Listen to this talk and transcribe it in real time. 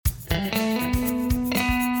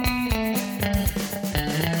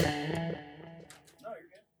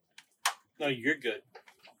you're good.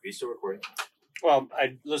 Are you still recording? Well,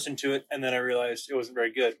 I listened to it, and then I realized it wasn't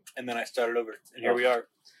very good, and then I started over, and here we are.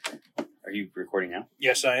 Are you recording now?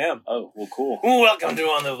 Yes, I am. Oh, well, cool. Welcome to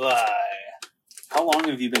On the Fly. How long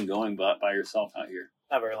have you been going by yourself out here?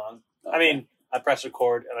 Not very long. Okay. I mean, I pressed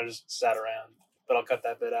record, and I just sat around, but I'll cut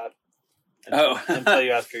that bit out. And tell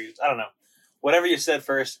you after you. I don't know. Whatever you said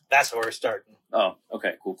first, that's where we're starting. Oh,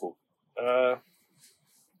 okay, cool.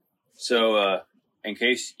 So, in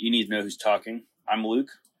case you need to know who's talking, I'm Luke.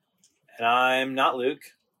 And I'm not Luke.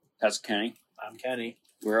 That's Kenny. I'm Kenny.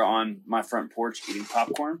 We're on my front porch eating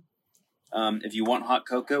popcorn. If you want hot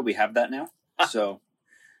cocoa, we have that now. So,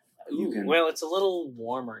 you can. Well, it's a little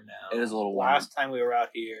warmer now. It is a little warmer. Last time we were out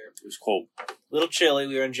here, It was cold. a little chilly.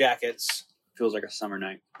 We were in jackets. Feels like a summer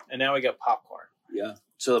night. And now we got popcorn. Yeah.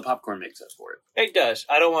 So the popcorn makes up for it. It does.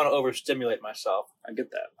 I don't want to overstimulate myself. I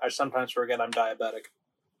get that. I sometimes forget I'm diabetic.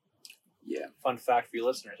 Yeah. Fun fact for you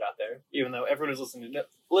listeners out there. Even though everyone who's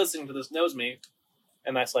listening to this knows me,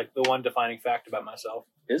 and that's like the one defining fact about myself.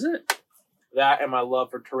 Is it? That and my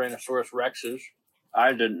love for Tyrannosaurus Rexes.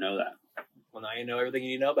 I didn't know that. Well, now you know everything you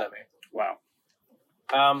need to know about me. Wow.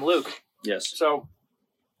 Luke. Yes. So,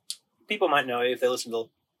 people might know you if they listen to the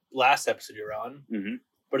last episode you're on. Mm-hmm.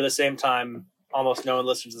 But at the same time, almost no one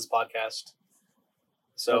listens to this podcast.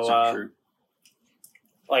 So, That's not true.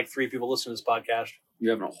 like 3 people listen to this podcast. You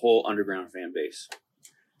have a whole underground fan base.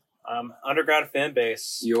 Underground fan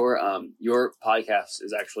base. Your podcast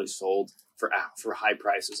is actually sold for high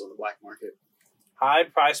prices on the black market. High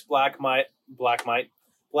price black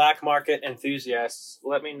market enthusiasts.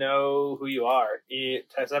 Let me know who you are.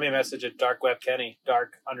 Send me a message at darkwebkenny,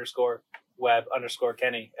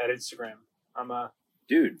 dark_web_Kenny at Instagram. I'm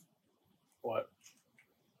Dude. What?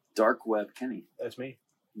 Dark Web Kenny. That's me.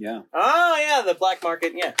 Yeah. Oh yeah, the black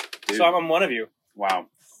market. Yeah. Dude. So I'm one of you. Wow.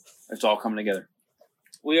 It's all coming together.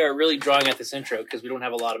 We are really drawing at this intro because we don't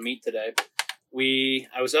have a lot of meat today.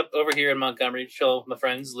 I was up over here in Montgomery, chilling with my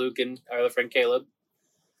friends Luke and our other friend Caleb,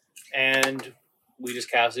 and we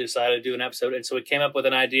just casually decided to do an episode. And so we came up with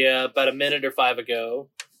an idea about a minute or 5 ago.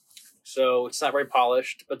 So it's not very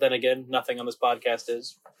polished, but then again, nothing on this podcast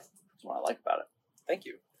is. That's what I like about it. Thank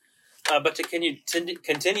you. But to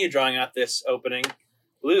continue drawing out this opening,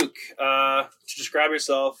 Luke, to describe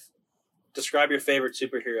yourself, describe your favorite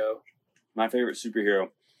superhero. My favorite superhero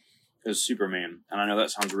is Superman. And I know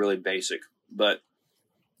that sounds really basic, but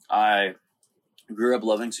I grew up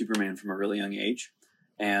loving Superman from a really young age.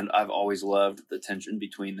 And I've always loved the tension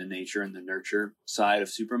between the nature and the nurture side of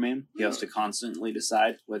Superman. He has to constantly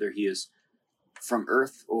decide whether he is from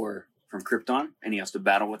Earth or from Krypton, and he has to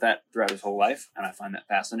battle with that throughout his whole life, and I find that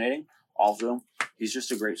fascinating. Also, he's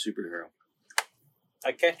just a great superhero.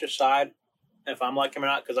 I can't decide if I'm like him or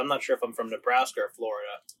not, because I'm not sure if I'm from Nebraska or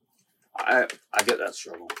Florida. I get that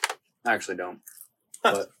struggle. I actually don't.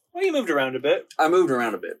 But Well, you moved around a bit. I moved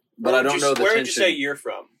around a bit, but I don't know the Where tension. would you say you're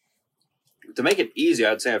from? To make it easy,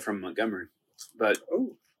 I'd say I'm from Montgomery, but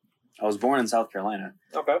Ooh. I was born in South Carolina,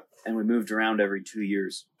 Okay. and we moved around every 2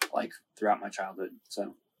 years, like throughout my childhood.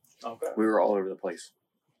 So Okay. we were all over the place.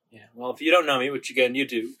 Yeah. Well, if you don't know me, which again you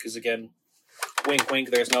do, because again, wink, wink.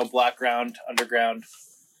 There's no blackground, underground,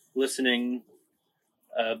 listening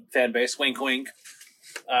fan base. Wink, wink.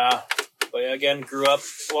 But yeah, again, grew up.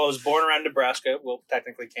 Well, I was born around Nebraska. Well,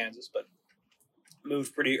 technically Kansas, but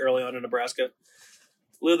moved pretty early on to Nebraska.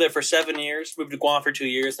 Lived there for 7 years. Moved to Guam for 2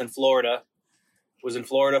 years. Then Florida. Was in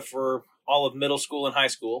Florida for all of middle school and high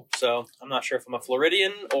school. So I'm not sure if I'm a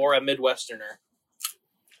Floridian or a Midwesterner.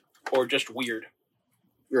 Or just weird.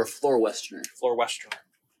 You're a floor westerner. Floor Westerner.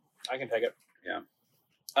 I can take it. Yeah.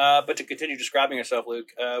 But to continue describing yourself,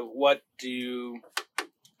 Luke, what do you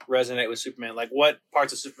resonate with Superman? Like, what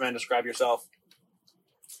parts of Superman describe yourself?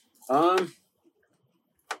 I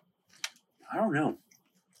don't know.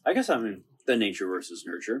 I guess I'm in the nature versus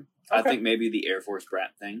nurture. Okay. I think maybe the Air Force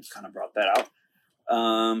brat thing kind of brought that out.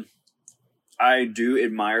 I do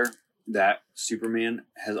admire that Superman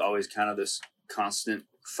has always kind of this constant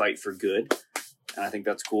fight for good, and I think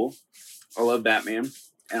that's cool. I love Batman,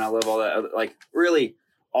 and I love all that other, like, really,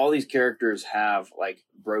 all these characters have, like,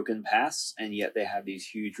 broken pasts, and yet they have these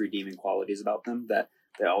huge redeeming qualities about them that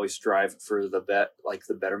they always strive for the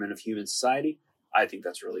betterment of human society. I think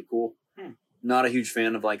that's really cool. Not a huge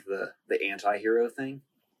fan of, like, the anti-hero thing.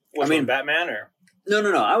 I mean, Batman or?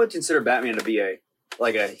 No. I would consider Batman to be a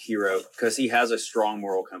hero because he has a strong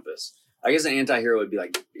moral compass. I guess an anti-hero would be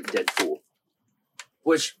like Deadpool,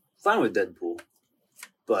 which fine with Deadpool,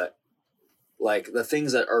 but like the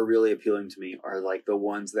things that are really appealing to me are like the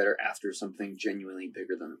ones that are after something genuinely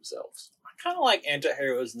bigger than themselves. I kind of like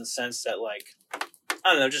anti-heroes in the sense that, like,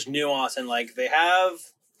 I don't know, just nuance and like they have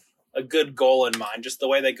a good goal in mind. Just the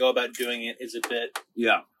way they go about doing it is a bit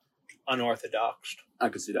Yeah, unorthodox, I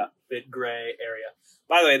can see that. bit gray area.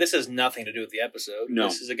 By the way, this has nothing to do with the episode. No.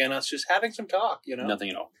 This is, again, us just having some talk, you know? Nothing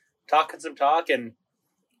at all. Talking some talk and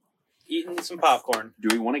eating some popcorn. Do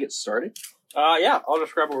we want to get started? Yeah, I'll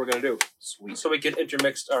describe what we're going to do. Sweet. So we can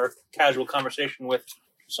intermix our casual conversation with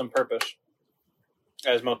some purpose,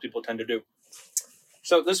 as most people tend to do.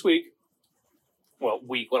 So this week, what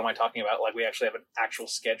am I talking about? Like, we actually have an actual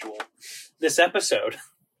schedule. This episode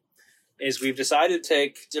is we've decided to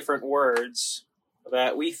take different words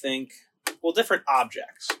that we think, different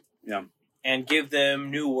objects. Yeah. And give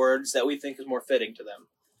them new words that we think is more fitting to them.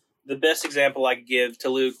 The best example I could give to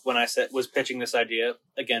Luke when I was pitching this idea,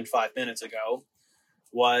 again, 5 minutes ago,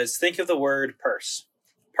 was think of the word purse.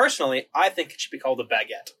 Personally, I think it should be called a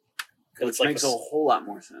baguette. Which makes a whole lot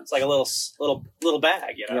more sense. It's like a little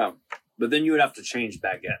bag, you know? Yeah. But then you would have to change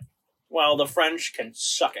baguette. Well, the French can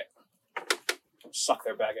suck it. Suck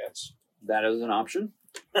their baguettes. That is an option.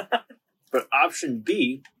 But option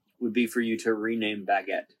B would be for you to rename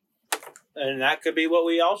baguette. And that could be what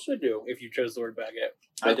we also do if you chose the word baguette.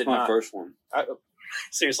 I That's did my not. first one.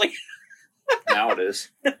 Seriously? Now it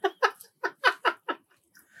is.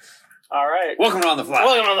 All right. Welcome to On the Fly.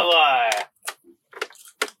 Welcome on the fly.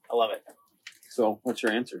 I love it. So, what's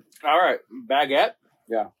your answer? All right. Baguette.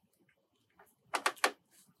 Yeah.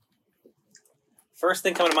 First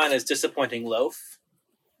thing coming to mind is disappointing loaf.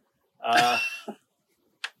 Or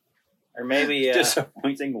maybe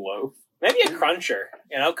Disappointing loaf. maybe a cruncher,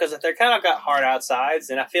 you know, because they're kind of got hard outsides,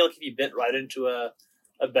 and I feel like if you bit right into a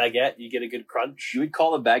baguette, you get a good crunch. You would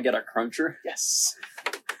call a baguette a cruncher? Yes.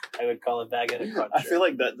 I would call a baguette a cruncher. I feel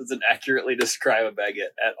like that doesn't accurately describe a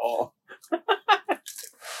baguette at all.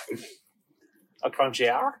 A crunchy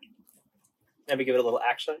hour? Maybe give it a little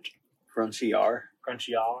accent. Crunchy R.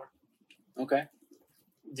 Crunchy hour. Okay.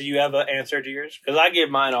 Do you have an answer to yours? Because I give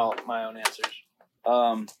mine all my own answers.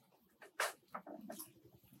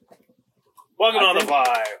 Welcome on the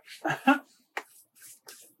fly.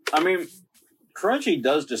 I mean, crunchy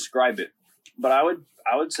does describe it, but I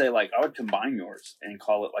would say I would combine yours and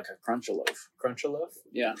call it like a crunchaloaf. Crunchaloaf?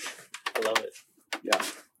 Yeah. I love it. Yeah.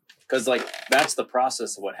 Because that's the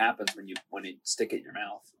process of what happens when you stick it in your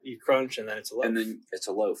mouth. You crunch and then it's a loaf. And then it's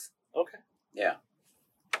a loaf. Okay. Yeah.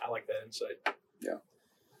 I like that insight. Yeah.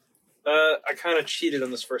 I kind of cheated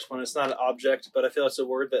on this first one. It's not an object, but I feel it's a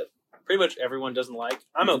word that pretty much everyone doesn't like.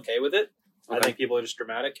 I'm okay with it. Okay. I think people are just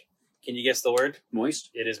dramatic. Can you guess the word? Moist?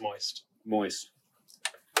 It is moist. Moist.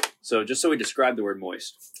 So just so we describe the word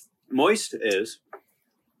moist. Moist is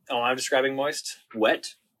Oh, I'm describing moist?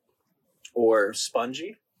 wet or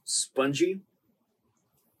Spongy? spongy,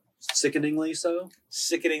 sickeningly so.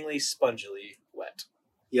 Sickeningly, spongily wet.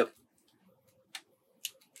 Yep.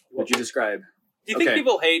 Would you describe? Do you think Okay.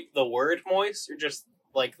 people hate the word moist or just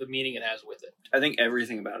like the meaning it has with it? I think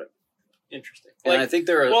everything about it. Interesting. And I think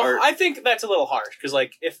there are... I think that's a little harsh because,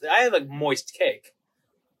 like, if I have a moist cake,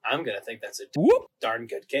 I'm gonna think that's a darn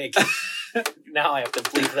good cake. Now I have to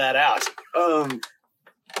bleep that out.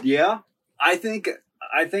 Yeah. I think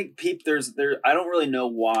I don't really know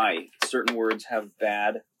why certain words have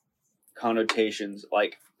bad connotations.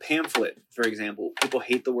 Like pamphlet, for example. People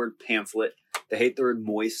hate the word pamphlet. They hate the word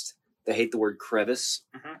moist. They hate the word crevice.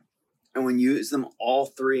 Mhm. And when you use them all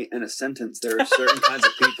three in a sentence, there are certain kinds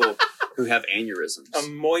of people who have aneurysms. A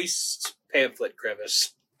moist pamphlet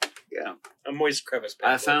crevice. Yeah. A moist crevice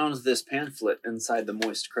pamphlet. I found this pamphlet inside the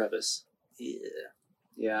moist crevice. Yeah.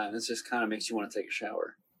 Yeah, and it just kind of makes you want to take a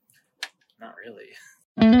shower. Not really.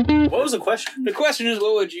 What was the question? The question is,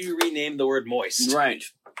 what would you rename the word moist? Right.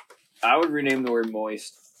 I would rename the word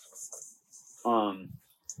moist.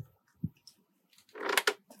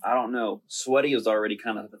 I don't know. Sweaty is already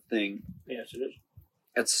kind of a thing. Yes, it is.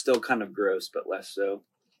 It's still kind of gross, but less so.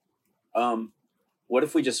 What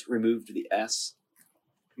if we just removed the S?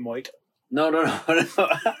 Moit. No.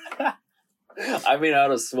 I mean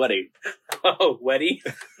out of sweaty. Oh, wetty.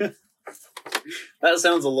 That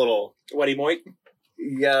sounds a little... Wetty moit.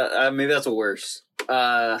 Yeah, maybe that's a worse.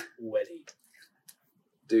 Wetty.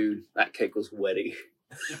 Dude, that cake was wetty.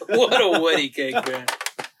 What a wetty cake, man.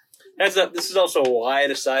 This is also why I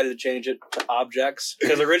decided to change it to objects.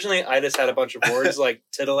 Because originally I just had a bunch of words like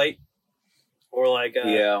titillate or like...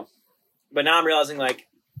 Yeah. But now I'm realizing like...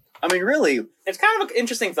 I mean, really... It's kind of an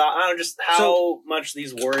interesting thought. I don't know just how much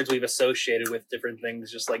these words we've associated with different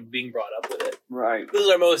things just like being brought up with it. Right. This is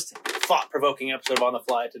our most thought-provoking episode of On the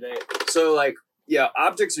Fly today. So, like, yeah,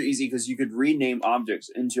 objects are easy because you could rename objects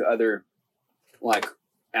into other, like,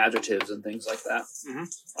 adjectives and things like that. Mhm.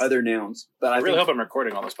 Other nouns. But I really think, hope I'm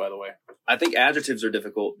recording all this, by the way. I think adjectives are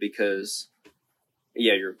difficult because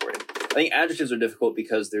Yeah, you're recording. I think adjectives are difficult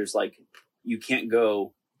because there's like, you can't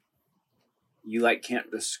go, you like can't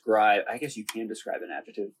describe, I guess you can describe an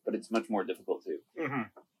adjective, but it's much more difficult too. Mm-hmm.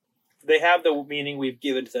 They have the meaning we've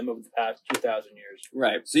given to them over the past 2,000 years.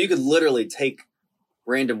 Right. So you could literally take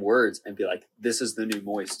random words and be like, this is the new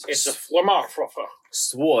moist. It's a flamafrafa.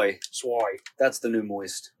 Swoy. Swoy. That's the new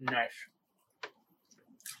moist. Nice.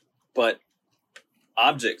 But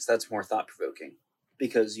objects, that's more thought-provoking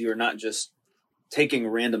because you're not just taking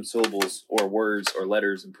random syllables or words or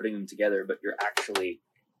letters and putting them together, but you're actually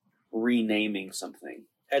renaming something.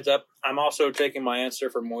 Heads up, I'm also taking my answer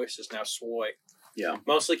for moist is now swoy. Yeah.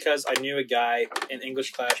 Mostly because I knew a guy in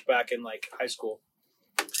English class back in like high school.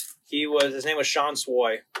 His name was Sean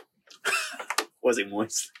Swoy. Was he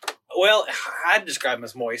moist? Well, I'd describe him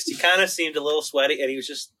as moist. He kind of seemed a little sweaty, and he was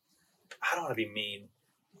just, I don't want to be mean.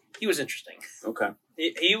 He was interesting. Okay.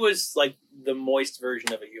 He was like the moist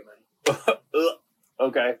version of a human.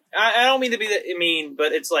 Okay. I don't mean to be mean,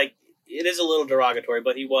 but it's like, it is a little derogatory,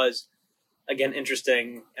 but he was, again,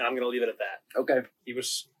 interesting, and I'm going to leave it at that. Okay. He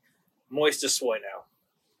was moist as swoy now.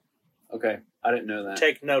 Okay. I didn't know that.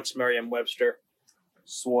 Take notes, Merriam-Webster.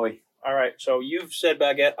 Swoy. All right, so you've said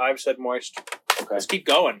baguette, I've said moist. Okay. Let's keep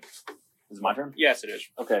going. Is it my turn? Yes, it is.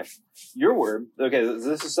 Okay. Your word. Okay,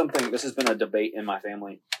 this has been a debate in my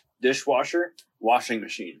family. Dishwasher, washing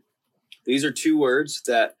machine. These are two words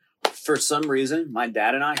that, for some reason, my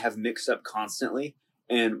dad and I have mixed up constantly,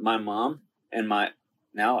 and my mom and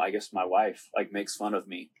now I guess my wife, like, makes fun of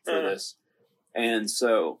me for this. And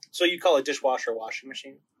so... So you call a dishwasher a washing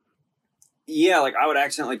machine? Yeah, like, I would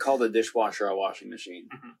accidentally call the dishwasher a washing machine,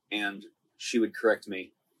 and she would correct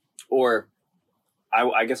me. Or...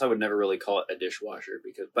 I guess I would never really call it a dishwasher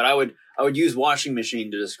but I would use washing machine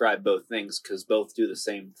to describe both things because both do the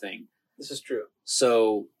same thing. This is true.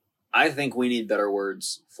 So I think we need better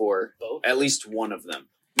words for Both? at least one of them.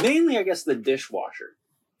 Mainly, I guess, the dishwasher.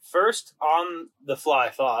 First, on the fly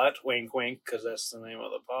thought, wink wink, because that's the name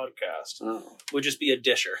of the podcast, would just be a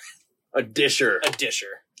disher. A disher. A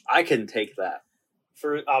disher. I can take that.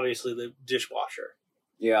 For, obviously, the dishwasher.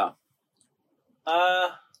 Yeah.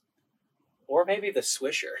 Or maybe the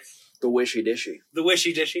swisher. The wishy dishy. The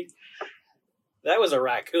wishy dishy. That was a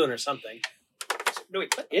raccoon or something. No,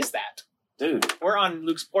 wait, what is that? Dude. We're on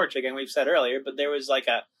Luke's porch again, we've said earlier, but there was like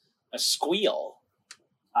a squeal.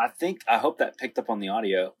 I hope that picked up on the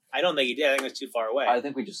audio. I don't think he did. I think it was too far away. I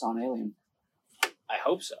think we just saw an alien. I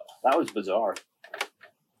hope so. That was bizarre.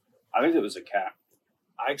 I think it was a cat.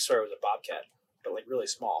 I swear it was a bobcat, but like really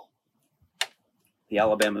small. The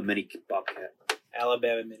Alabama mini bobcat.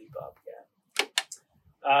 Alabama mini bobcat.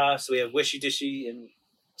 So we have wishy dishy and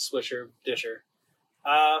swisher disher.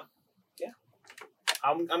 Yeah.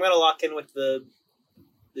 I'm gonna lock in with the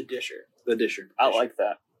disher. The disher. I like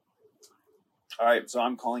that. All right, so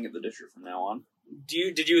I'm calling it the disher from now on.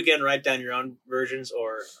 Did you again write down your own versions,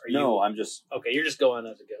 or are you? No, I'm just... Okay, you're just going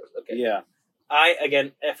as it goes. Okay. Yeah. I,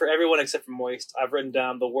 again, for everyone except for moist, I've written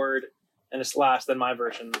down the word and a slash, then my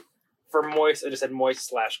version. For moist, I just had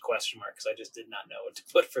moist / question mark, because I just did not know what to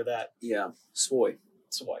put for that. Yeah. Swoy.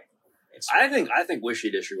 Swoy. I think wishy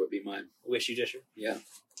disher would be mine. Wishy disher? Yeah.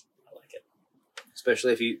 I like it.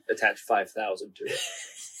 Especially if you attach 5,000 to it.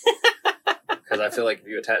 Because I feel like if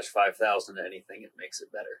you attach 5,000 to anything, it makes it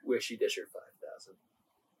better. Wishy disher 5,000.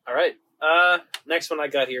 All right. Next one I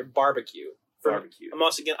got here, barbecue. Barbecue. I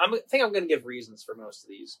think I'm going to give reasons for most of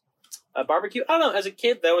these. Barbecue, I don't know. As a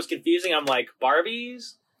kid, that was confusing. I'm like,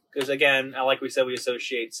 Barbies? Because, again, like we said, we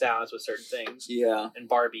associate sounds with certain things. Yeah. And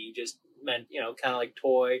Barbie just meant, kind of like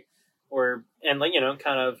toy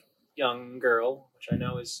kind of young girl, which I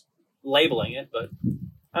know is labeling it, but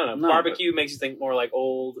I don't know. Barbecue makes you think more like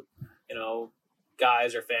old,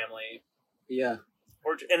 guys or family. Yeah.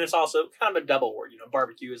 And it's also kind of a double word.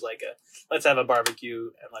 Barbecue is like let's have a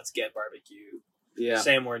barbecue and let's get barbecue. Yeah.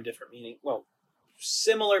 Same word, different meaning. Well,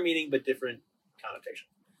 similar meaning, but different connotation.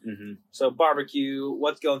 Mm-hmm. So barbecue,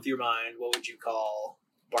 what's going through your mind? What would you call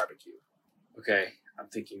barbecue? Okay. I'm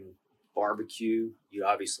thinking barbecue. You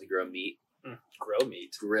obviously grow meat. Grow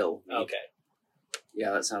meat. Grill meat. Okay.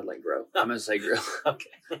 Yeah, that sounded like grow. I'm going to say grill.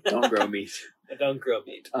 Okay. Don't grow meat. Don't grow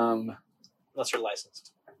meat. Unless you're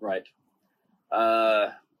licensed. Right.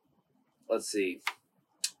 Let's see.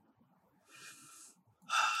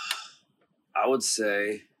 I would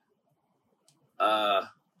say,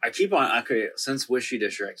 since Wishy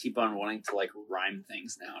Disher, I keep on wanting to rhyme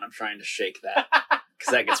things now, and I'm trying to shake that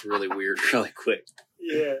because that gets really weird really quick.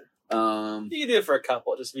 Yeah. You can do it for a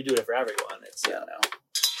couple. Just if you do it for everyone, it's no.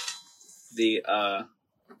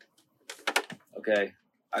 Okay,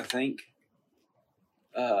 I think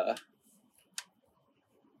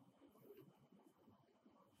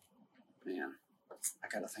Man, I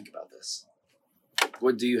gotta think about this.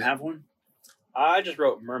 What, do you have one? I just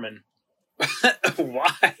wrote merman.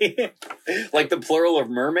 Why? Like the plural of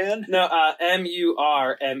merman? No,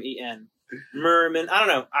 M-U-R-M-E-N. Merman. I don't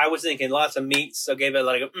know. I was thinking lots of meats, so gave it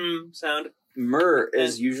like a sound. Mer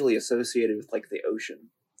is usually associated with like the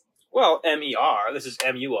ocean. Well, M-E-R. This is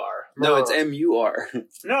M-U-R. No, it's M-U-R.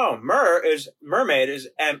 No, mermaid is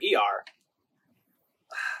M-E-R.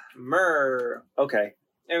 Mer. Okay.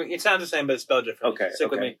 I mean, it sounds the same, but it's spelled differently. Okay. Stick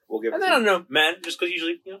with me. We'll give it And to then I you. don't know, men, just because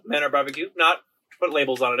usually men are barbecue. Not to put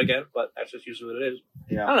labels on it again, but that's just usually what it is.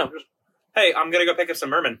 Yeah. I don't know. Just, hey, I'm going to go pick up some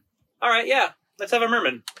merman. All right, yeah. Let's have a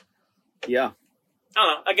merman. Yeah. I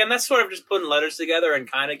don't know. Again, that's sort of just putting letters together and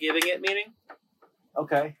kind of giving it meaning.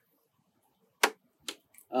 Okay.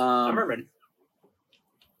 A merman.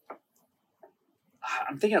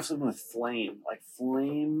 I'm thinking of something with flame. Like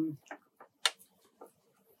flame.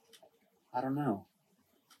 I don't know.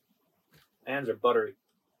 Hands are buttery.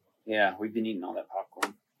 Yeah, we've been eating all that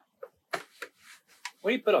popcorn. What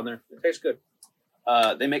do you put on there? It tastes good.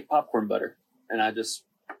 They make popcorn butter, and I just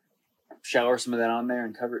shower some of that on there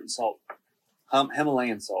and cover it in salt.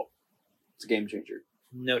 Himalayan salt. It's a game changer.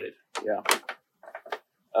 Noted. Yeah.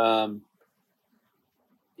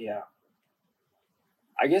 Yeah.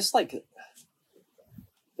 I guess like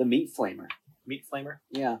the meat flamer. Meat flamer.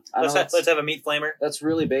 Yeah. Let's have a meat flamer. That's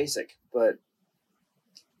really basic, but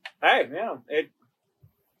Hey, yeah.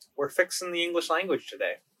 We're fixing the English language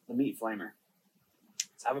today. the meat flamer.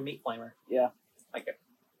 Let's have a meat flamer. Yeah. Like it.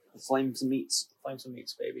 Flame some meats. Flame some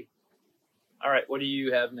meats, baby. All right, what do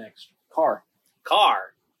you have next? Car.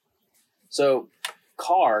 Car. So,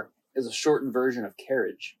 car is a shortened version of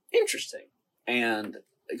carriage. Interesting. And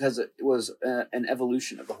because it was an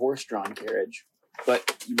evolution of the horse-drawn carriage,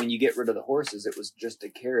 but when you get rid of the horses, it was just a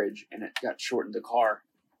carriage, and it got shortened to car.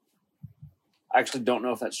 I actually don't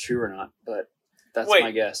know if that's true or not, but that's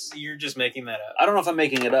my guess. You're just making that up. I don't know if I'm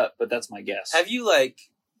making it up, but that's my guess. Have you I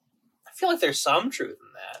feel like there's some truth in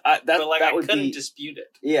that. But I couldn't dispute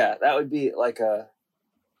it. Yeah, that would be like a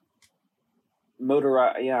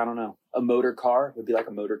motor. Yeah, I don't know. A motor car would be like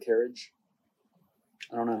a motor carriage.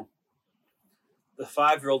 I don't know. The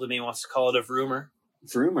 5-year-old in me wants to call it a vroomer.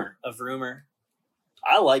 Vroomer. A vroomer.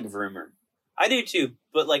 I like vroomer. I do too,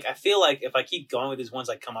 but I feel like if I keep going with these ones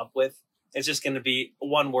I come up with, it's just going to be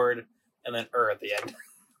one word and then at the end.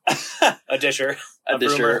 A disher. A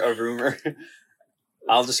disher. A vroomer.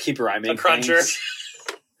 I'll just keep rhyming. A cruncher.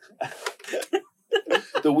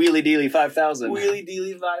 The Wheelie Dealy 5000. Wheelie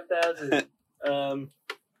Dealy 5000.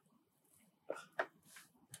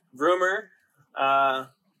 Vroomer. I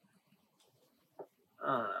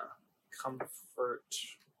don't know. Comfort.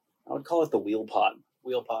 I would call it the wheel pod.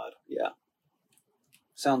 Wheel pod. Yeah.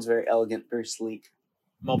 Sounds very elegant, very sleek.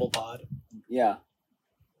 Mobile pod. Yeah.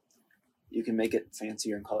 You can make it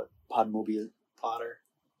fancier and call it Podmobile. Potter.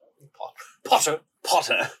 Potter.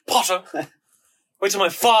 Wait till my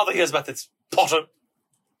father hears about this. Potter.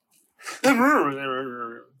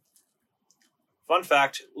 Fun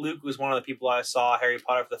fact, Luke was one of the people I saw Harry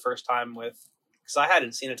Potter for the first time with. Because I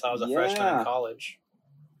hadn't seen it until I was a freshman in college.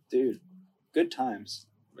 Dude, good times.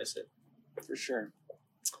 Miss it. For sure.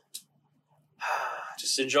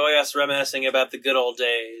 Just enjoy us reminiscing about the good old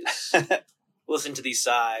days. Listen to these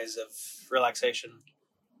sighs of relaxation.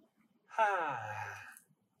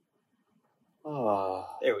 Oh.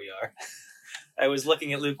 There we are. I was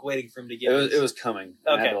looking at Luke waiting for him to get it. It was coming.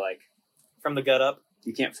 Okay. I had to from the gut up?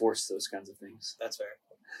 You can't force those kinds of things. That's fair.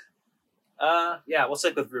 Yeah, we'll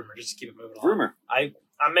stick with rumor just to keep it moving along. Rumor.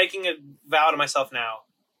 I'm making a vow to myself now.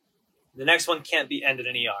 The next one can't be ended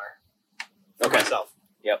in ER. For myself.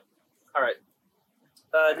 Yep. All right.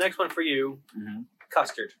 Next one for you. Mm-hmm.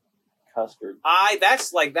 Custard. Custard.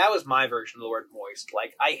 That was my version of the word moist.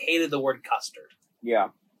 I hated the word custard. Yeah.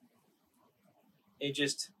 It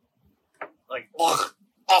just, ugh,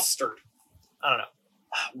 custard. I don't know.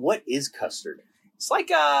 What is custard? It's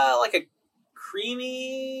like a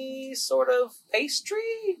creamy sort of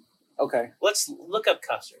pastry. Okay. Let's look up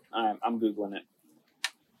custard. I'm Googling it.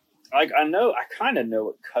 I kind of know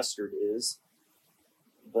what custard is,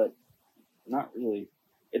 but not really.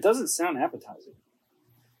 It doesn't sound appetizing.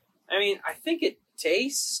 I mean, I think it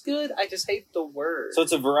tastes good. I just hate the word. So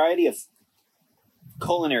it's a variety of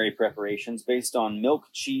culinary preparations based on milk,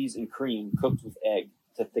 cheese, and cream cooked with egg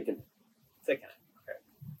to thicken it. Thicken it. Okay.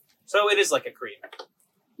 So it is like a cream.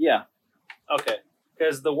 Yeah. Okay.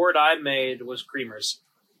 Because the word I made was creamers.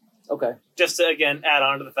 Okay. Just to, again, add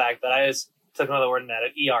on to the fact that I just took another word and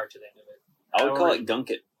added ER to the end of it. I would call it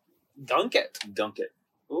gunket. Gunket? Gunket.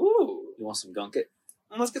 Ooh. You want some gunket?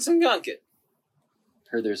 Let's get some gunket.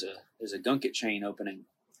 Heard there's a gunket chain opening.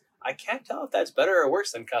 I can't tell if that's better or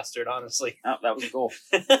worse than custard, honestly. Oh, that was a goal.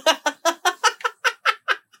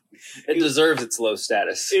 It deserves its low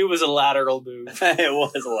status. It was a lateral move. It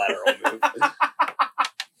was a lateral move.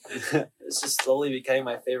 This is slowly becoming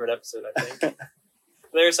my favorite episode, I think.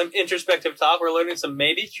 There's some introspective talk. We're learning some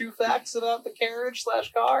maybe true facts about the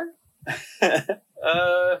carriage/car.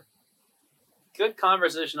 Good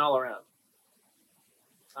conversation all around.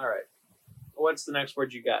 All right. What's the next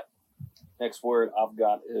word you got? Next word I've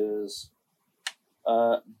got is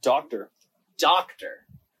doctor. Doctor.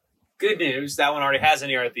 Good news. That one already has an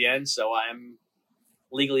ear at the end, so I'm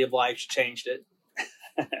legally obliged to change it.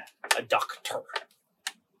 A doctor.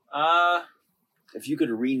 If you could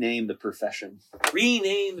rename the profession,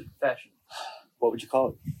 Rename the profession. what would you call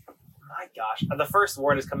it? My gosh. The first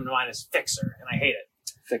word that's coming to mind is fixer, and I hate it.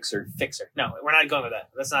 Fixer. Fixer. No, we're not going with that.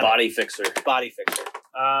 That's not Body fixer. it. Body fixer.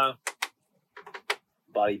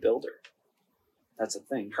 Bodybuilder. That's a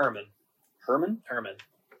thing. Herman. Herman? Herman.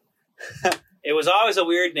 It was always a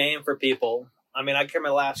weird name for people. I mean, I can't remember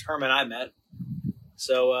the last Herman I met.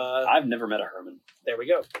 So, I've never met a Herman. there we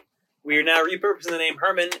go. We are now repurposing the name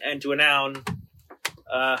Herman and to a noun.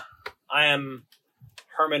 I am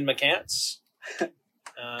Herman McCants.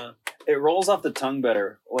 It rolls off the tongue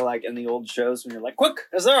better. Or like in the old shows when you're like, quick,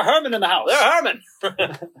 is there a Herman in the house? They're Herman.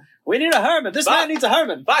 We need a Herman. This man needs a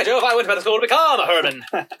Herman. By Jove, I went to medical school to become a Herman.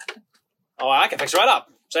 Oh, I can fix you right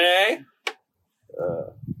up. Say,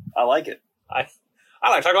 I like it. I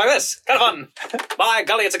like talking like this. Kind of fun. By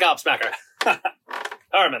golly, it's a gobsmacker.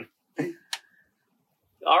 Herman.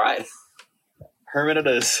 All right. Herman it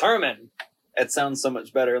is. Herman. It sounds so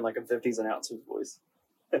much better in like a 50s announcer's voice.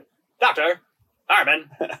 Doctor. Herman.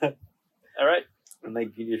 All right. When they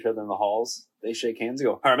give you each other in the halls, they shake hands and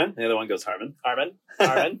go, Herman. The other one goes, Herman. Herman.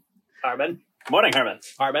 Herman. Herman. Good morning, Herman.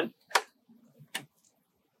 Herman.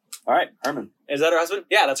 All right, Herman. Is that her husband?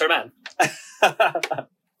 Yeah, that's her man.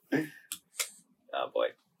 Oh, boy.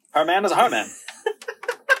 Herman is a Herman.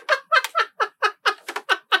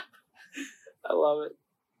 I love it.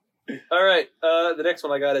 All right. The next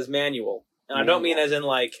one I got is manual. And I don't mean as in,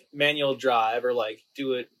 like, manual drive or, like,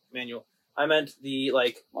 do it manual. I meant the,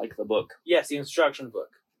 like... Like the book. Yes, the instruction book.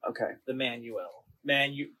 Okay. The manual.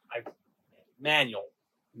 Manual. The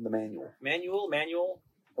manual. Manual.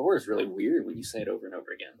 The word is really weird when you say it over and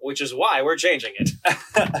over again. Which is why we're changing it.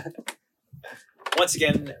 Once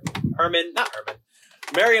again, not Herman.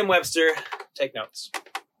 Merriam-Webster, take notes.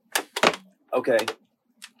 Okay.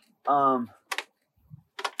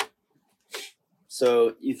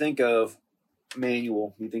 So you think of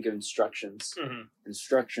manual, you think of instructions. Mm-hmm.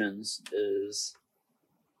 Instructions is,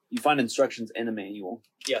 you find instructions in a manual,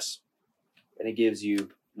 Yes. and it gives you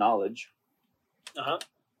knowledge. Uh-huh.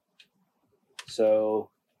 So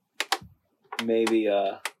maybe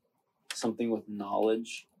something with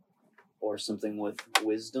knowledge or something with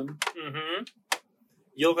wisdom. Mm-hmm.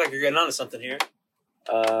 You look like you're getting onto something here.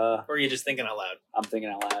 Or are you just thinking out loud? I'm thinking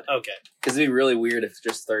out loud. Okay. Because it'd be really weird if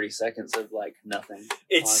just 30 seconds of like nothing.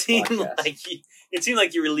 It on a seemed podcast.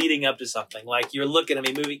 like you were leading up to something. Like you were looking at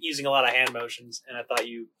me using a lot of hand motions, and I thought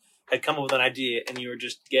you had come up with an idea, and you were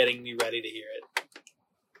just getting me ready to hear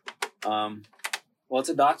it. Well, it's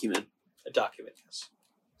a document. A document, yes.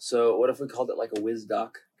 So what if we called it like a whiz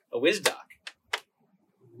doc? A whiz doc.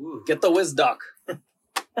 Ooh. Get the whiz doc.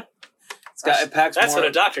 It packs That's more. what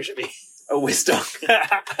a doctor should be. A whiz doc.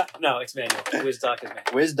 No, it's manual. A whiz doc is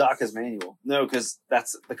manual. Whiz doc is manual. No, because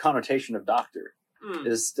that's the connotation of doctor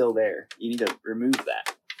is still there. You need to remove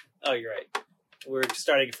that. Oh, you're right. We're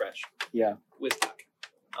starting fresh. Yeah. Whiz doc.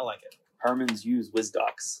 I like it. Hermans use whiz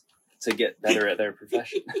docs to get better at their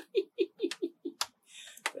profession.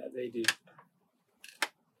 Yeah, they do.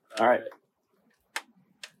 All right.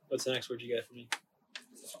 What's the next word you got for me?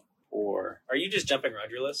 Or Are you just jumping around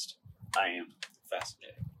your list? I am.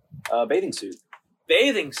 Fascinating. Bathing suit.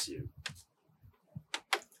 Bathing suit.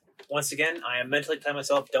 Once again, I am mentally telling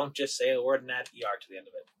myself, don't just say a word and add ER to the end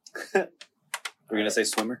of it. We're going to say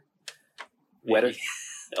swimmer. Maybe. Wetter.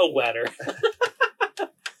 A wetter.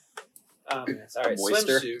 All right,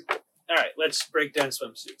 Moister. swimsuit. All right, let's break down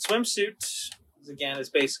swimsuit. Swimsuit, again, is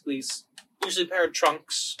basically usually a pair of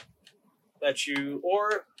trunks that you,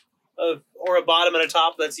 or a bottom and a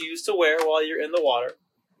top that's used to wear while you're in the water.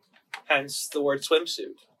 Hence the word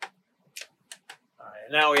swimsuit. All right,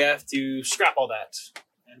 now we have to scrap all that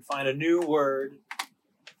and find a new word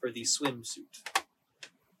for the swimsuit.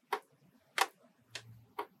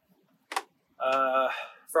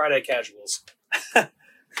 Friday casuals.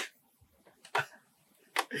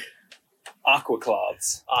 Aqua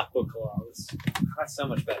cloths. Aqua cloths. That's so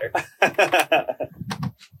much better.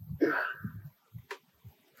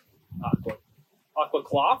 Aqua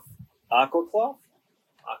cloth? Aqua cloth?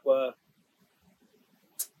 Aqua.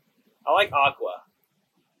 I like aqua.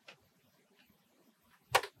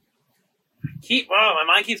 My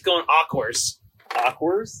mind keeps going aquars.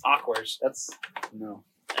 Aquars? Aquars. That's no.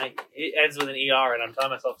 It ends with an ER, and I'm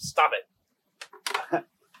telling myself, stop it.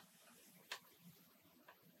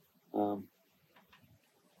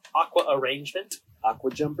 Aqua arrangement.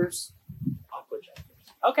 Aqua jumpers? Aqua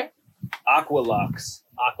jumpers. Okay. Aqua locks.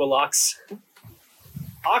 Aqua locks.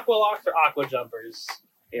 Aqua locks or aqua jumpers?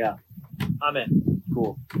 Yeah. I'm in.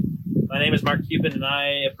 Cool. My name is Mark Cuban, and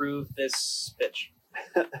I approve this pitch.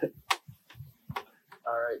 All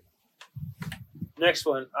right. Next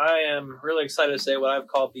one. I am really excited to say what I've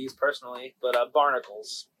called these personally, but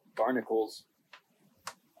barnacles. Barnacles.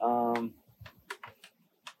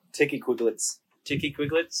 Ticky Quiglets. Ticky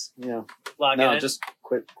Quiglets? Yeah. Log No, in. just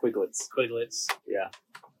Quiglets. Quiglets. Yeah.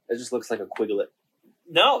 It just looks like a Quiglet.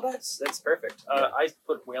 No, that's perfect. Yeah. I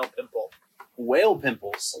put whale pimple. Whale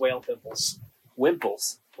pimples. Whale pimples.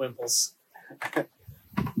 Wimples. Wimples.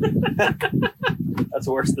 That's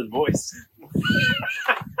worse than voice.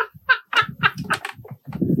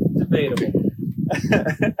 Debatable.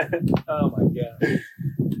 Oh my god.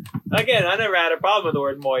 Again, I never had a problem with the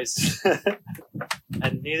word moist.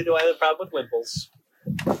 And neither do I have a problem with wimples.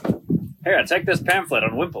 Here, take this pamphlet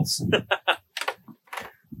on Wimples.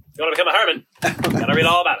 You want to become a Herman? Gotta read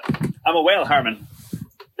all about it. I'm a whale Herman.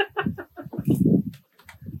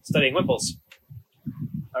 Studying wimples.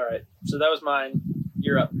 Alright, so that was mine.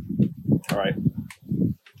 You're up. All right.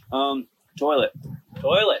 Toilet.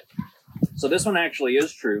 Toilet. So this one actually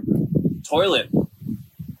is true. Toilet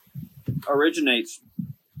originates,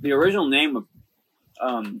 the original name of,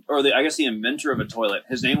 I guess the inventor of a toilet,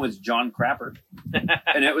 his name was John Crapper.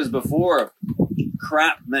 And it was before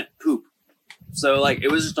crap meant poop. So, like, it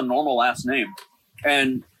was just a normal last name.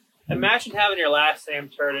 And imagine having your last name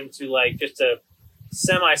turn into, like, just a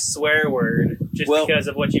semi-swear word just because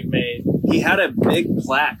of what you've made. He had a big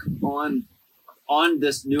plaque on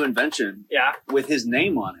this new invention Yeah. with his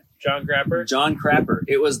name on it. John Crapper. John Crapper.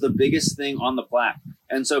 It was the biggest thing on the plaque.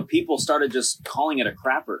 And so people started just calling it a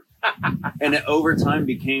crapper. And it over time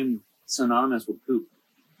became synonymous with poop.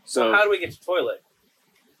 So, how do we get to toilet?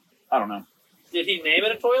 I don't know. Did he name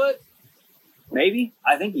it a toilet? Maybe?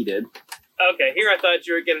 I think he did. Okay, here I thought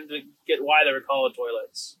you were getting to get why they were called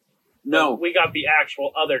toilets. No. But we got the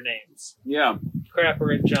actual other names. Yeah.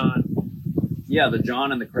 Crapper and John. Yeah, the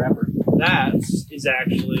John and the Crapper. That is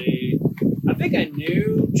actually... I think I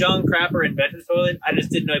knew John Crapper invented the toilet. I just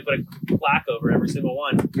didn't know he put a plaque over every single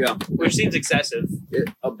one. Yeah. Which seems excessive.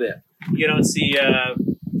 A bit. You don't see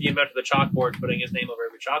the inventor of the chalkboard putting his name over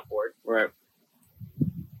every chalkboard. Right.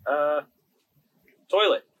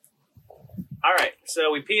 Toilet. All right,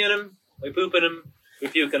 so we pee in him, we poop in him, we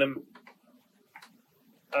puke in him.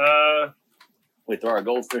 We throw our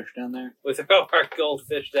goldfish down there. We throw our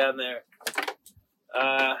goldfish down there.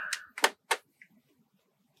 A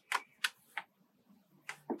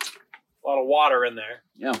lot of water in there.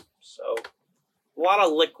 Yeah. So, a lot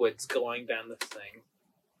of liquids going down this thing.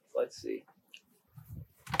 Let's see.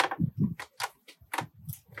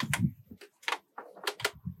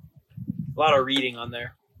 A lot of reading on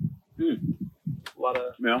there. A lot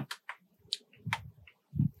of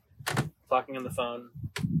talking on the phone.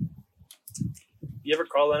 You ever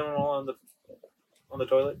call anyone while on the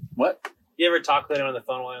toilet? What? You ever talk with anyone on the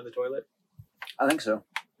phone while you're on the toilet? I think so.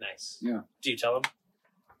 Nice. Yeah. Do you tell them?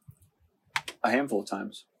 A handful of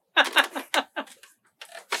times.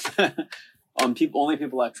 Only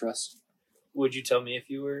people I trust. Would you tell me if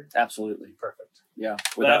you were? Absolutely. Perfect. Yeah,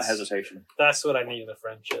 without hesitation. That's what I need in a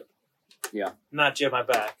friendship. Yeah. Not you have my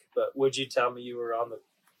back, but would you tell me you were on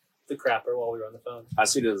the crapper while we were on the phone? I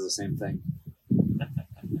see it as the same thing.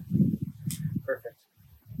 Perfect.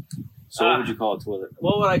 So what would you call a toilet?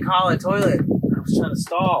 What would I call a toilet? I was trying to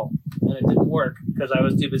stall, and it didn't work because I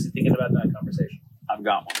was too busy thinking about that conversation. I've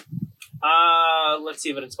got one. Let's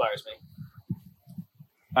see if it inspires me.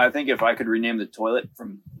 I think if I could rename the toilet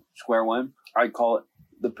from square one, I'd call it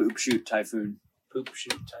the Poop Shoot Typhoon. Poop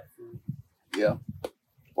Shoot Typhoon. Yeah.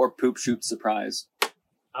 Or Poop Shoot Surprise.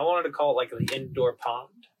 I wanted to call it like the indoor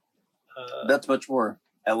pond. That's much more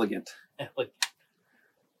elegant.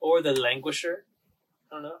 Or the languisher.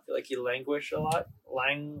 I don't know. I feel like you languish a lot.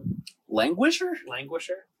 Languisher?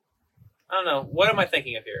 Languisher? I don't know. What am I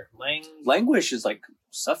thinking of here? Languish is like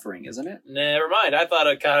suffering, isn't it? Never mind. I thought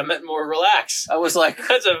it kind of meant more relax. I was like...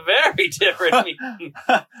 That's a very different meaning.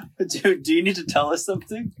 Dude, do you need to tell us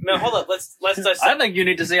something? No, hold up. Let's dissect. I think you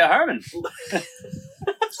need to see a Herman.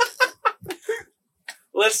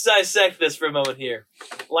 Let's dissect this for a moment here.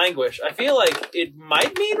 Languish. I feel like it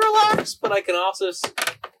might mean relax, but I can also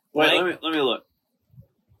Wait, Lang- let me look.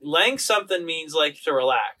 Lang something means like to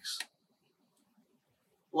relax.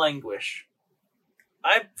 Languish.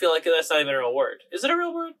 I feel like that's not even a real word. Is it a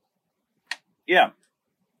real word? Yeah.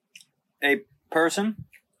 A person,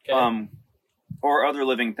 Okay. or other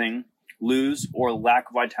living thing, lose or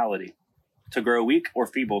lack vitality, to grow weak or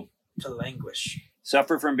feeble, To languish.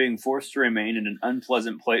 suffer from being forced to remain in an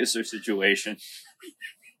unpleasant place or situation.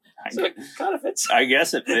 So it kind of fits. I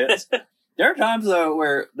guess it fits. There are times though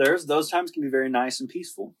where those times can be very nice and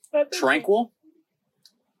peaceful, tranquil.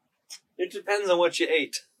 It depends on what you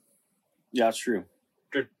ate. Yeah, that's true.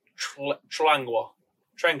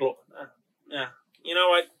 Tranquil. Yeah. You know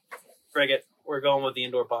what? Frig it. We're going with the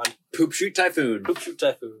indoor pond. Poop shoot typhoon. Poop shoot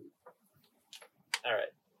typhoon. All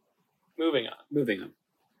right. Moving on. Moving on.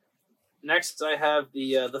 Next, I have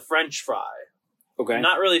the French fry. Okay.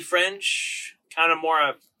 Not really French. Kind of more a.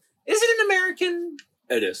 Is it an American?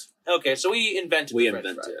 It is. Okay, so we invented. We the French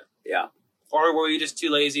invented fry. it. Yeah. Or were we just too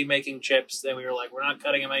lazy making chips? Then we were like, we're not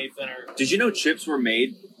cutting them any thinner. Did you know chips were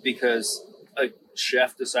made because a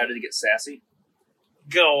chef decided to get sassy?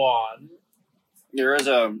 Go on. There is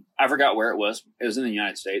I forgot where it was. It was in the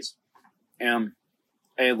United States. And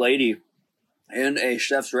a lady in a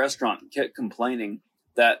chef's restaurant kept complaining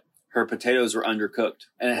that her potatoes were undercooked.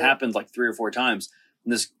 And it happened like 3 or 4 times.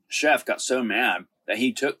 And this chef got so mad that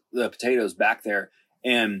he took the potatoes back there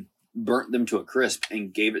and burnt them to a crisp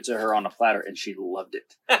and gave it to her on a platter, and she loved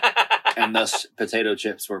it. And thus potato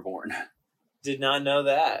chips were born. Did not know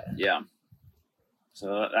that. Yeah.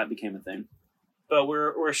 So that became a thing. But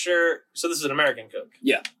we're sure. So this is an American cook.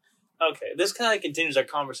 Yeah. Okay. This kind of continues our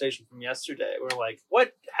conversation from yesterday. We're like,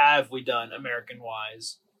 what have we done American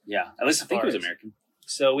wise? Yeah. At least I think it was As far as- American.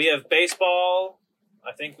 So we have baseball.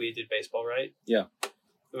 I think we did baseball, right? Yeah.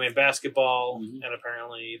 We made basketball Mhm. and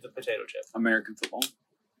apparently the potato chip, American football.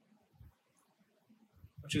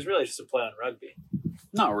 which is really just a play on rugby.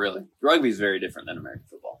 Not really. Rugby is very different than American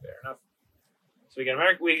football. Fair enough. So we got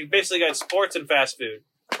American. We basically got sports and fast food.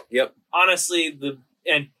 Yep. Honestly,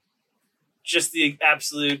 just the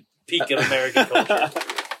absolute peak of American culture.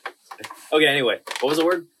 Okay, anyway. What was the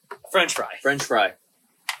word? French fry. French fry.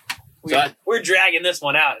 So We're dragging this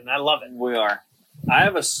one out, and I love it. we are. I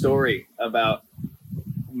have a story about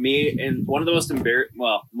me in one of the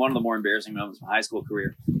more embarrassing moments of my high school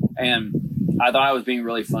career. And I thought I was being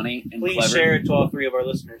really funny and Please clever. share it to all 3 of our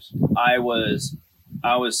listeners. I was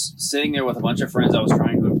sitting there with a bunch of friends I was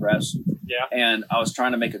trying to impress. Yeah. And I was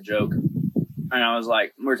trying to make a joke. And I was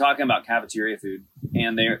like, we were talking about cafeteria food.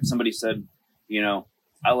 And somebody said,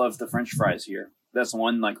 I love the French fries here. That's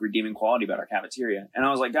one like redeeming quality about our cafeteria. And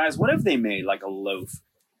I was like, guys, what if they made like a loaf,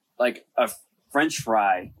 like a French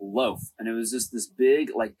fry loaf? And it was just this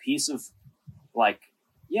big like piece of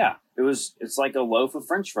it's like a loaf of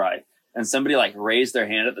French fry. And somebody like raised their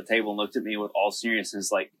hand at the table and looked at me with all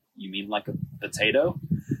seriousness, like, you mean like a potato?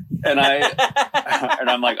 And and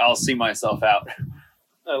I'm like, I'll see myself out.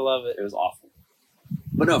 I love it. It was awful.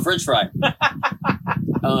 But no, French fry.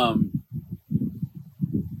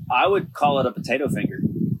 I would call it a potato finger.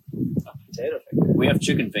 A potato finger. We have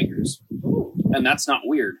chicken fingers. Ooh. And that's not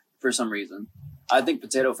weird for some reason. I think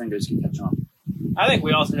potato fingers can catch on. I think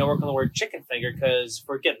we also need to work on the word chicken finger because if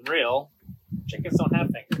we're getting real, chickens don't have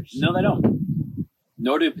fingers. No, they don't.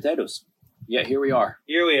 Nor do potatoes. Yet here we are.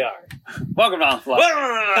 Here we are. Welcome to On the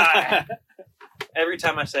Fly. Every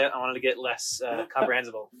time I say it, I wanted to get less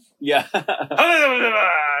comprehensible. Yeah. All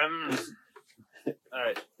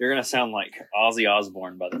right. You're going to sound like Ozzy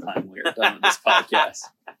Osbourne by the time we're done with this podcast.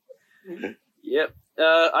 Yep.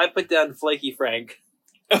 I put down Flaky Frank.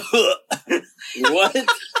 What?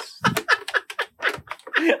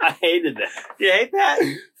 I hated that. You hate that?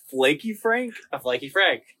 Flaky Frank? A Flaky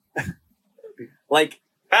Frank. Like,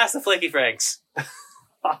 Pass the Flaky Franks.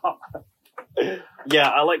 yeah,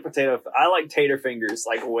 I like tater fingers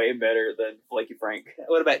like way better than Flaky Frank.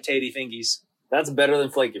 What about Tatey Fingies? That's better than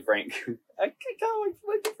Flaky Frank. I kind of like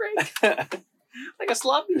Flaky Frank. Like a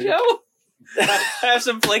Sloppy Joe. Have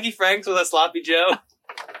some Flaky Franks with a Sloppy Joe.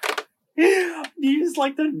 You just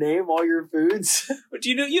like to name all your foods? But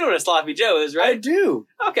you know what a Sloppy Joe is, I right? do.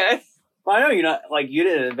 Okay. I know you're not like you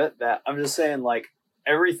didn't invent that. I'm just saying like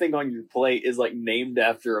everything on your plate is like named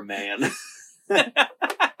after a man.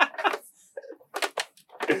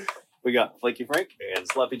 We got Flaky Frank and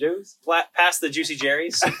Sloppy Joes. Pass the Juicy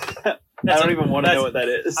Jerry's. I don't even want to know what that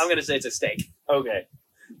is. I'm going to say it's a steak. Okay.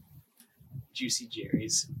 Juicy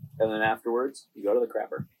Jerry's. And then afterwards, you go to the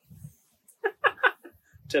crapper.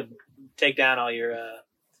 To take down all your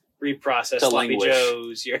reprocessed To Sloppy languish.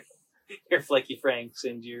 Joes, your Flaky Franks,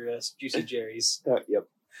 and your Juicy Jerry's.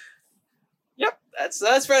 Yep.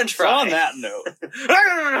 That's French So fry. on that note.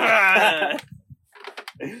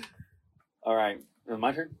 All right.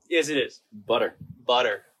 My turn? Yes, it is. Butter.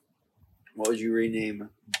 Butter. What would you rename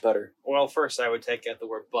butter? Well, first I would take out the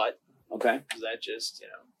word "but." Okay. Is that just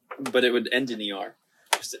But it would end in ER.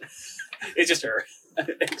 it's just her.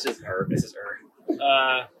 It's just her. This is her.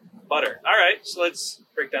 Butter. All right, so let's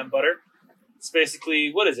break down butter. It's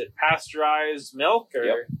basically, what is it? Pasteurized milk? Or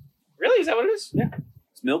Yep. Really? Is that what it is?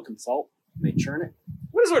 It's milk and salt. They churn it.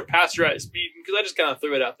 What does the word pasteurized mean? Because I just kind of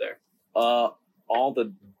threw it out there. All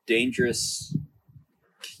the dangerous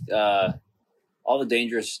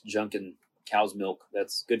junk in cow's milk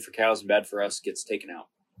that's good for cows and bad for us gets taken out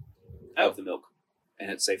of the milk,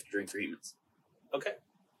 and it's safe to drink for humans. Okay.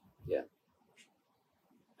 Yeah.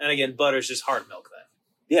 And again, butter is just hard milk then.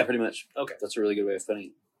 Yeah, pretty much. Okay. That's a really good way of putting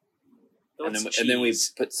it. What's And then we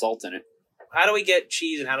cheese? put salt in it. How do we get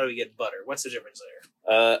cheese and how do we get butter? What's the difference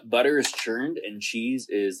there? Butter is churned, and cheese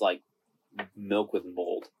is like milk with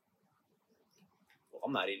mold. Well,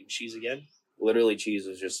 I'm not eating cheese again. Literally, cheese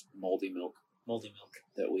is just moldy milk Moldy milk.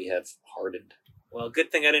 that we have hardened. Well,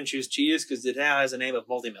 good thing I didn't choose cheese because it now has a name of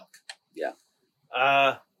moldy milk. Yeah.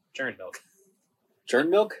 Churned milk. Churned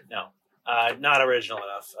milk? No. Not original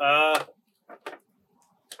enough.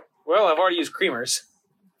 Well, I've already used creamers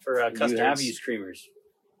for custards. You have used creamers.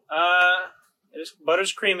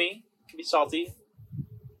 Butter's creamy. Can be salty.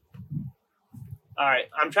 All right,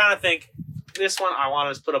 I'm trying to think. This one I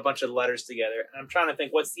want to put a bunch of letters together, and I'm trying to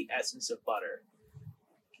think what's the essence of butter.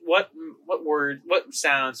 What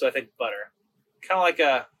sounds do I think butter? Kind of like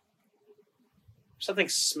something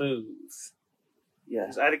smooth. Yeah.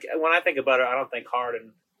 'Cause when I think of butter, I don't think hard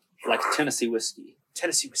and Like Tennessee whiskey.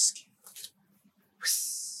 Tennessee whiskey.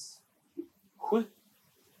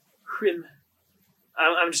 Rim.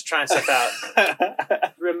 I'm just trying stuff out.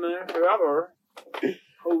 Rubber.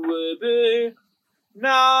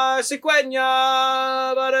 Na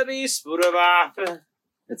sequenya barabi spurava.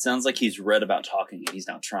 It sounds like he's read about talking and he's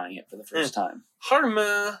now trying it for the first time.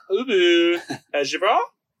 Harma ubu. Ajibra.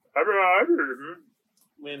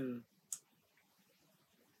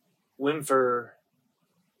 Whimfer.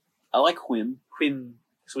 I like whim. Whim.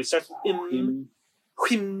 So we start with Whim.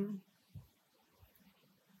 Whim.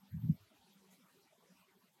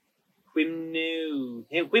 Whim news.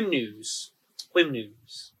 Whim news. Whim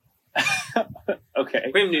news.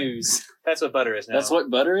 Okay. Whim news. That's what butter is now. That's what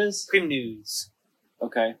butter is? Whim news.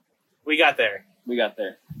 Okay. We got there. We got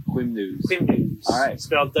there. Whim news. Whim news. All right.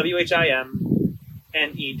 Spelled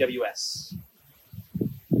WHIMNEWS.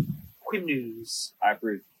 Whim news. I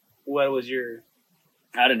approve. What was your...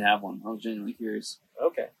 I didn't have one. I was genuinely curious.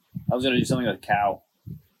 Okay. I was going to do something with cow.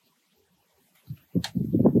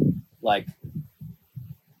 Like,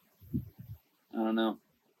 I don't know.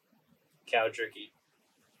 Cow jerky.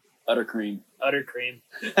 Utter cream. Utter cream.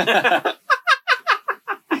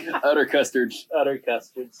 Utter custard. Utter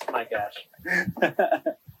custards. My gosh.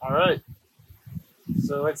 All right.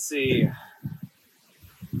 So let's see.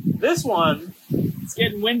 This one, It's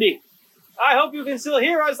getting windy. I hope you can still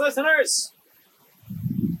hear us, listeners.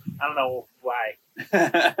 I don't know why.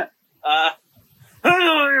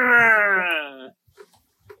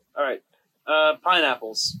 All right.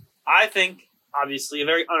 Pineapples. I think, obviously, a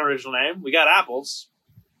very unoriginal name. We got apples.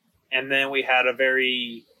 And then we had a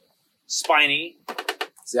very spiny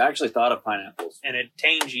See, I actually thought of pineapples. and a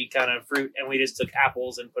tangy kind of fruit, and we just took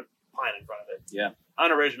apples and put pine in front of it. Yeah.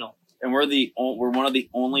 Unoriginal. And we're one of the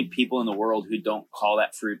only people in the world who don't call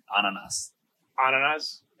that fruit ananas.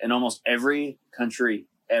 Ananas. In almost every country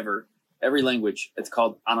ever, every language, it's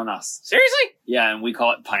called ananas. Seriously? Yeah, and we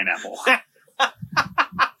call it pineapple. Do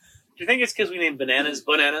you think it's because we named bananas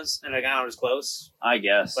and I got it was close? I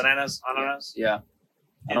guess. Bananas, ananas. Yeah.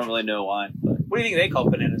 I don't really know why, but What do you think they call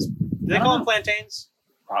bananas? Do they I don't call them know. plantains?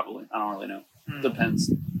 probably. I don't really know. Hmm. Depends.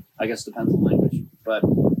 I guess depends on language. But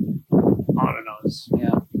Ananas.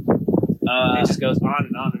 yeah. It just goes on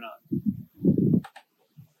and on and on.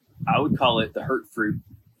 I would call it the hurt fruit.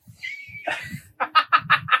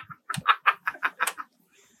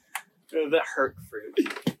 The hurt fruit.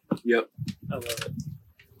 Yep. I love it.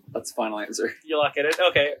 That's the final answer. You lock it in?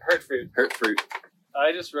 Okay, hurt fruit. Hurt fruit.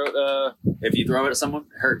 I just wrote, If you throw it at someone,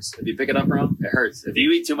 it hurts. If you pick it up wrong, it hurts. If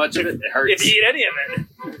you eat too much of it, it hurts. if you eat any of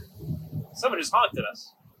it. Someone just honked at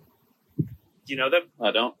us. Do you know them?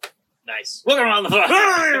 I don't. Nice. Look around the fuck.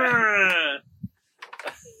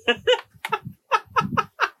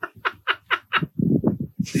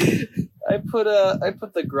 I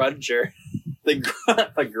put the grunger the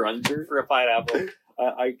grunger. for a pineapple.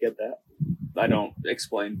 I get that. I don't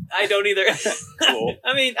explain. I don't either. Cool.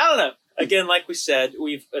 I mean, I don't know. Again, like we said,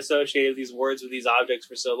 we've associated these words with these objects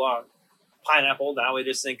for so long. pineapple. Now we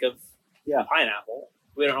just think of pineapple.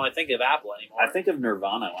 We don't really think of apple anymore. I think of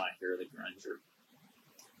Nirvana when I hear the Grunge.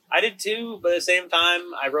 I did too, but at the same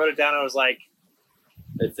time, I wrote it down. I was like,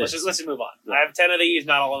 let's just move on. Yeah. I have 10 of these.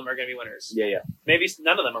 Not all of them are going to be winners. Yeah. Maybe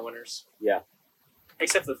none of them are winners. Yeah.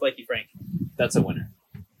 Except for the Flaky Frank. That's a winner.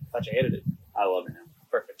 Thought you hated it. I love it now.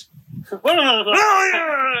 Perfect. President.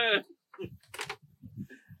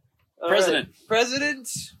 Right. President.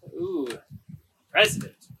 Ooh.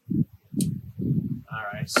 President. All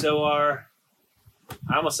right. So I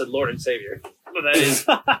almost said Lord and Savior, but that is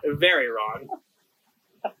very wrong.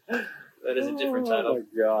 That is a different title. Oh my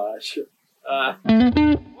gosh. Wow,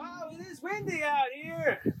 it is windy out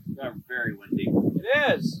here. Very windy. It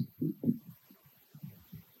is.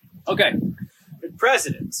 Okay.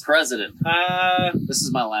 President. This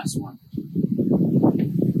is my last one.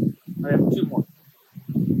 I have two more.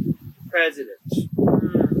 President.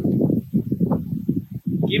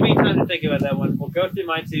 Give me time to think about that one. We'll go through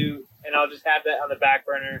my two, and I'll just have that on the back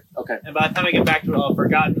burner. Okay. And by the time I get back to it, I'll have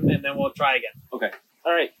forgotten, and then we'll try again. Okay.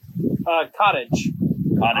 All right. Cottage.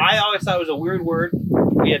 I always thought it was a weird word.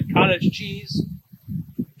 We had cottage cheese,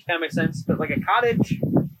 which kind of makes sense, but like a cottage,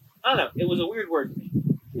 I don't know. It was a weird word to me.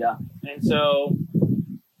 Yeah. And so,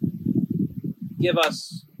 give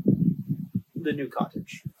us the new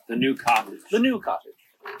cottage. The new cottage. The new cottage.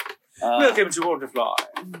 Welcome to Waterfly.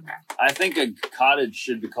 I think a cottage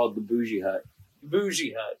should be called the Bougie Hut.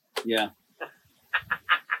 Bougie Hut. Yeah.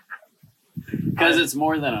 Because it's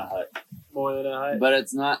more than a hut. More than a hut. But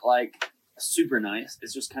it's not like super nice.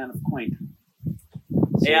 It's just kind of quaint.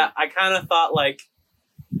 So, yeah, I kind of thought like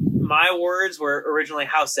my words were originally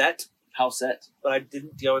houseette. Houseette. But I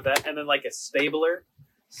didn't deal with that. And then like a stabler.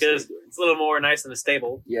 Because it's a little more nice than a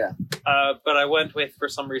stable. Yeah. But I went with, for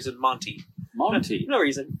some reason, Monty. Monty. No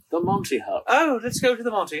reason. The Monty Hut. Oh, let's go to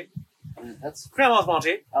the Monty. That's Grandma's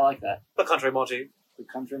Monty. I like that. The country Monty. The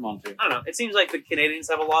country Monty. I don't know. It seems like the Canadians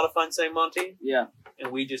have a lot of fun saying Monty. Yeah.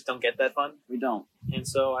 And we just don't get that fun. We don't. And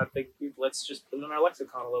so I think let's just put it in our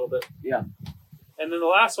lexicon a little bit. Yeah. And then the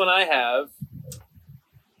last one I have,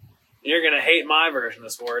 you're going to hate my version of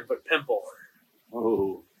this word, but pimple.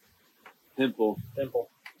 Oh. Pimple. Pimple.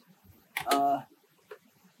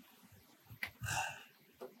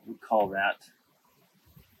 We call that.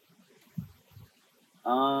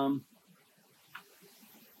 I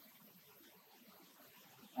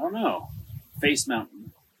don't know. Face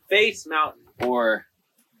mountain. Face mountain. Or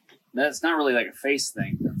that's not really like a face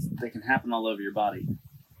thing. They can happen all over your body.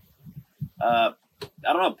 I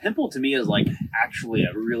don't know. Pimple to me is like actually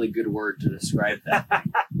a really good word to describe that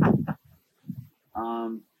thing.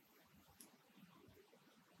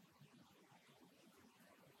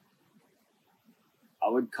 I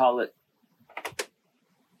would call it.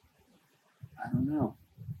 I don't know.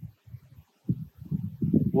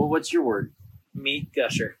 Well, what's your word? Meat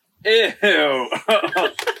gusher. Ew.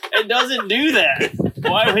 It doesn't do that.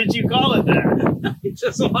 Why would you call it that? I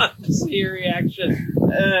just wanted to see your reaction.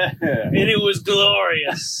 And it was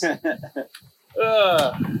glorious.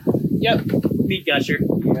 Yep. Meat gusher.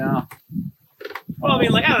 Yeah. Well, I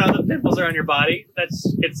mean, like, I don't know. The pimples are on your body.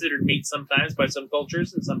 That's considered meat sometimes by some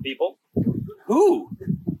cultures and some people. Who?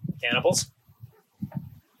 Cannibals.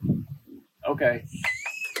 Okay.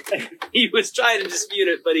 He was trying to dispute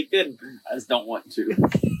it, but he couldn't. I just don't want to.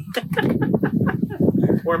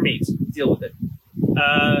 Or meat. Deal with it.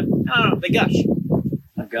 I don't know. They gush.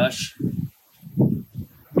 A gush?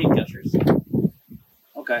 Meat gushers.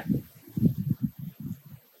 Okay.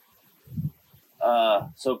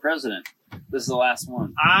 So president. This is the last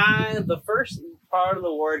one. The first part of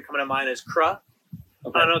the word coming to mind is cruh.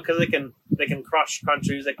 Okay. I don't know, because they can crush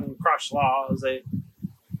countries, they can crush laws.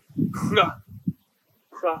 Cruh.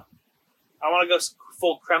 I want to go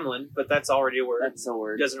full Kremlin, but that's already a word. That's a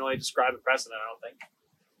word. It doesn't really describe a president, I don't think.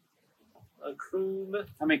 A Krum.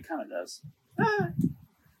 I mean, it kind of does.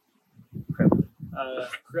 Kremlin.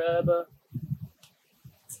 Kreba.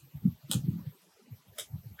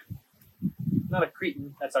 Not a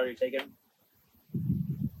Cretan. That's already taken.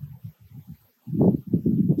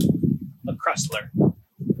 A Crustler.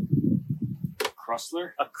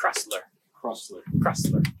 Crustler? A Crustler. Crustler.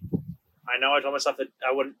 Crustler. I know I told myself that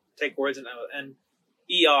I wouldn't take words in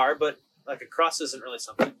ER, but like a crust isn't really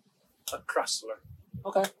something. A Crustler.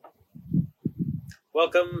 Okay.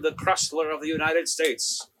 Welcome, the Crustler of the United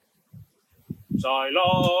States. Silent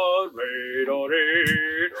You're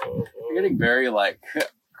getting very, like,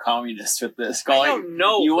 communist with this. I don't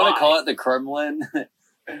know You why. want to call it the Kremlin?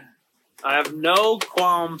 I have no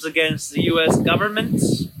qualms against the U.S. government.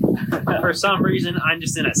 For some reason, I'm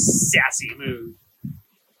just in a sassy mood.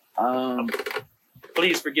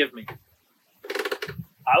 Please forgive me.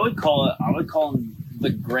 I would call him the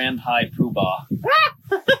Grand High Poobah.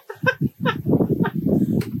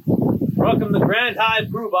 Welcome to Grand High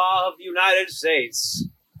Poobah of the United States.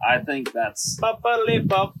 I think that's I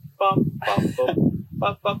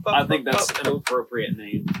an appropriate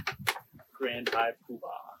name. Grand High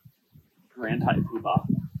Poobah. Grand High Poobah.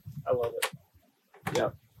 I love it.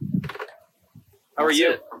 Yep. How are That's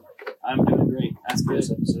you? it. I'm doing great. That's good.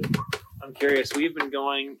 This episode. I'm curious. We've been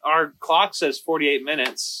going. Our clock says 48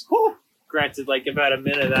 minutes. Whew. Granted, like about a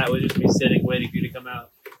minute of that would just be sitting waiting for you to come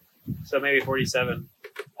out. So maybe 47.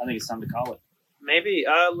 I think it's time to call it. Maybe.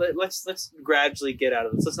 Let's gradually get out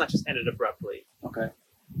of this. Let's not just end it abruptly. Okay.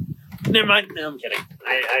 Never mind. No, I'm kidding.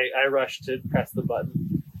 I rushed to press the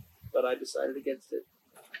button, but I decided against it.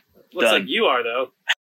 Looks Done. like you are though.